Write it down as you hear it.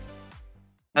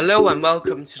Hello and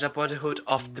welcome to the Brotherhood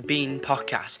of the Bean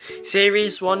podcast,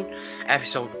 Series 1,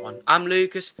 Episode 1. I'm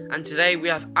Lucas and today we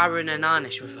have Aaron and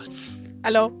Anish with us.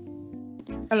 Hello.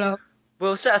 Hello.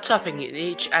 We'll set a topic in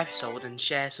each episode and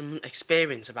share some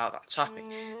experience about that topic.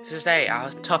 Today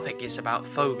our topic is about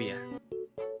phobia.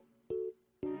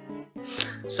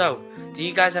 So, do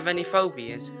you guys have any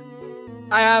phobias?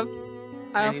 I have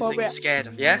Anything phobia. you're scared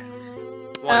of, yeah?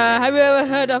 What is Have you ever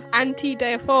heard of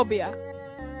anti-diaphobia?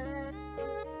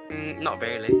 it? Not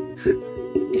really.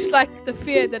 It's like the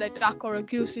fear that a duck or a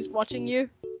goose is watching you.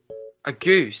 A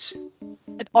goose?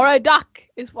 Or a duck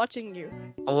is watching you.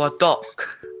 Or a duck?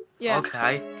 Yeah.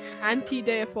 Okay.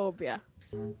 Anti-diaphobia.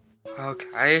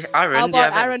 Okay. How Aaron, do you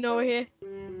about have Aaron over here?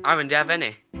 Aaron, do you have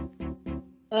any?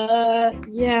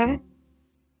 Yeah.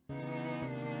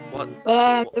 What?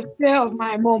 The fear of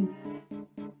my mom.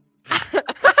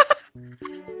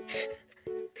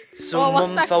 So Oh,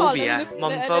 what's that called? phobia.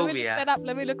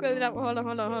 Let me look that up. Hold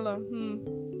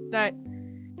on. Right.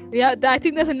 Yeah, I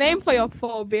think there's a name for your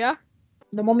phobia.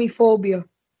 The mommy phobia.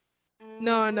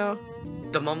 No.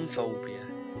 The mum phobia.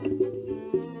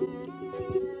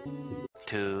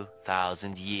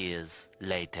 2,000 years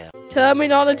later.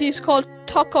 Terminology is called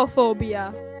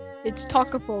tocophobia. It's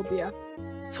tocophobia.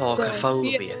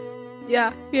 Talkophobia.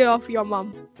 Yeah, fear of your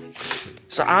mum.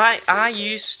 So I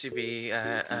used to be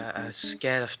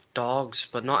scared of dogs,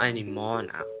 but not anymore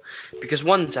now. Because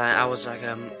one time I was like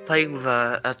playing with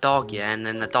a dog, yeah, and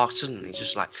then the dog suddenly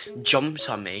just like jumped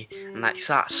on me and like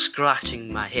started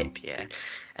scratching my hip, yeah,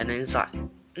 and then it's like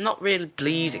not really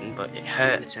bleeding, but it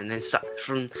hurts, and then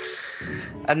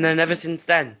ever since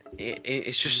then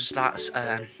it's just starts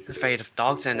afraid of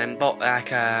dogs, and then but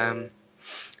like a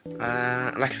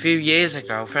few years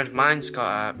ago, a friend of mine's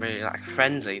got a really like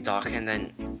friendly dog, and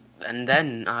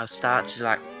then I started to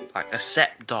like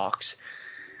accept dogs,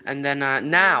 and then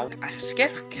now I'm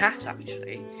scared of cats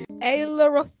actually.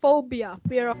 Ailurophobia,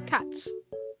 fear of cats.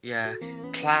 Yeah,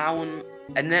 clown,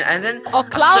 and then. Oh,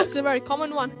 clowns, a very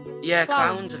common one. Yeah,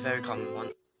 clowns. clown's a very common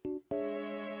one.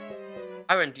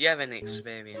 Aaron, do you have any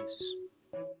experiences?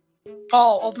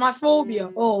 Oh, of my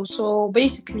phobia. Oh, so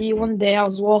basically one day I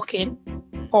was walking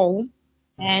home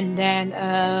and then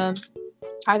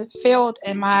I failed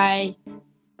in my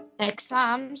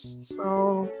exams,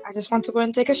 so I just want to go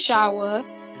and take a shower.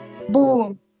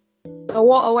 Boom! The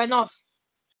water went off.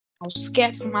 I was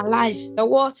scared for my life. The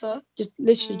water just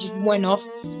literally went off,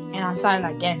 and I started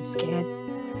like getting scared.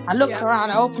 I look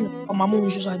around, I open it, and my mom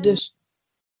was just like this.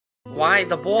 Why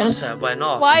the water went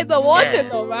off? Why the water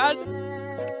Scared. though, man?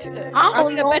 I I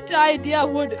think a better idea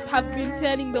would have been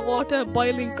turning the water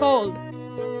boiling cold.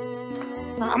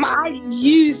 I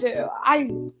use it. I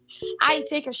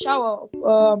take a shower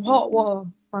hot water,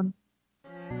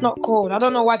 not cold. I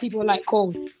don't know why people like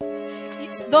cold.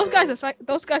 Those guys are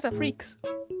freaks.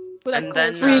 Who like And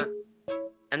cold. then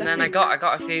and then I got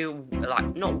a few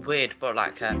like not weird but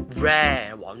like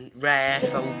rare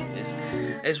phobias.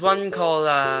 There's one called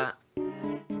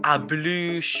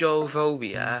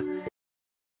ablutophobia.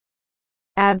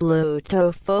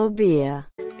 Ablutophobia.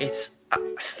 It's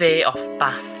fear of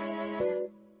bath.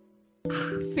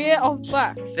 Fear of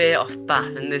bath. Fear of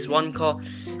bath, and there's one called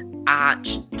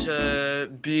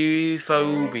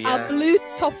actobuphobia.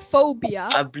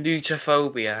 Ablutophobia.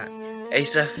 Ablutophobia.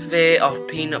 It's a fear of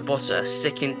peanut butter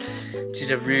sticking to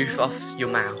the roof of your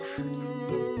mouth.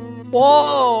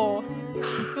 Whoa.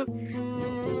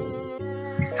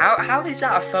 How is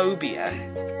that a phobia?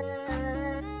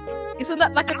 Isn't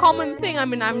that like a common thing? I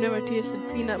mean, I've never tasted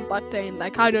peanut butter in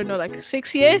like, I don't know, like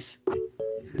 6 years?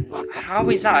 How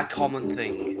is that a common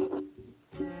thing?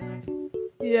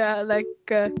 Yeah, like,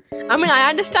 I mean, I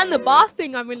understand the bath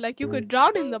thing. I mean, like, you could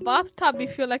drown in the bathtub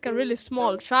if you're like a really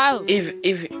small child. If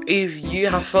you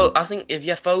have I think if you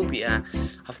have phobia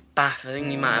of bath, I think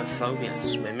you might have phobia of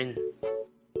swimming.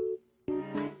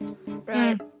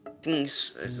 Right. I think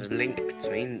there's a link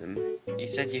between them. You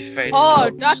said you're afraid Oh,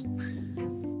 of dogs.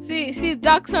 See,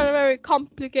 ducks are a very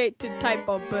complicated type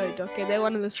of bird, okay? They're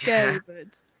one of the scary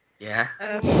birds. Yeah.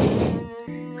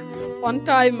 One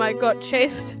time I got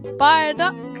chased by a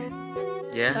duck.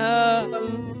 Yeah.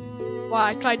 Well,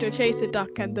 I tried to chase a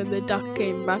duck and then the duck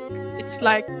came back. It's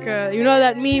like, you know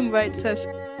that meme where it says,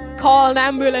 call an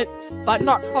ambulance, but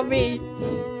not for me.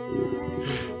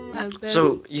 And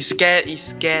So you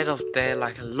scared of their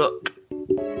like look.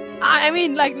 I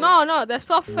mean, like, no, they're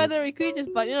soft feathery creatures,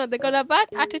 but you know, they got a bad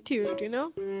attitude, you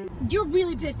know? You're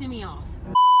really pissing me off.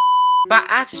 Bad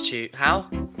attitude? How?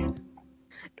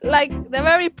 Like, they're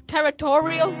very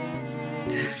territorial.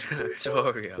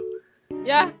 Territorial.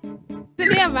 Yeah. So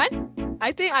yeah, man.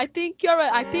 I think you're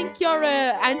a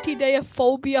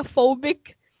anti-diaphobia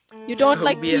phobic You don't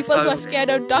like Phobia people who are phobic. scared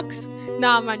of ducks?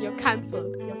 Nah, man, you're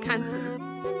cancelled. You're cancelled.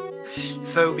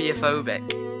 Phobia phobic.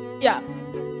 Yeah.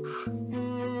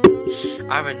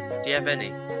 Aaron, do you have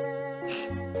any?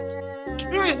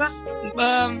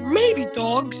 Maybe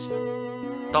dogs.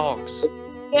 Dogs.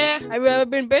 Yeah. Have you ever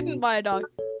been bitten by a dog?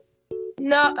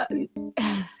 No.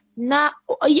 Nah.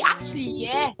 Actually,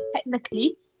 yeah.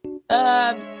 Technically.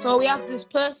 So we have this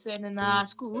person in our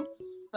school.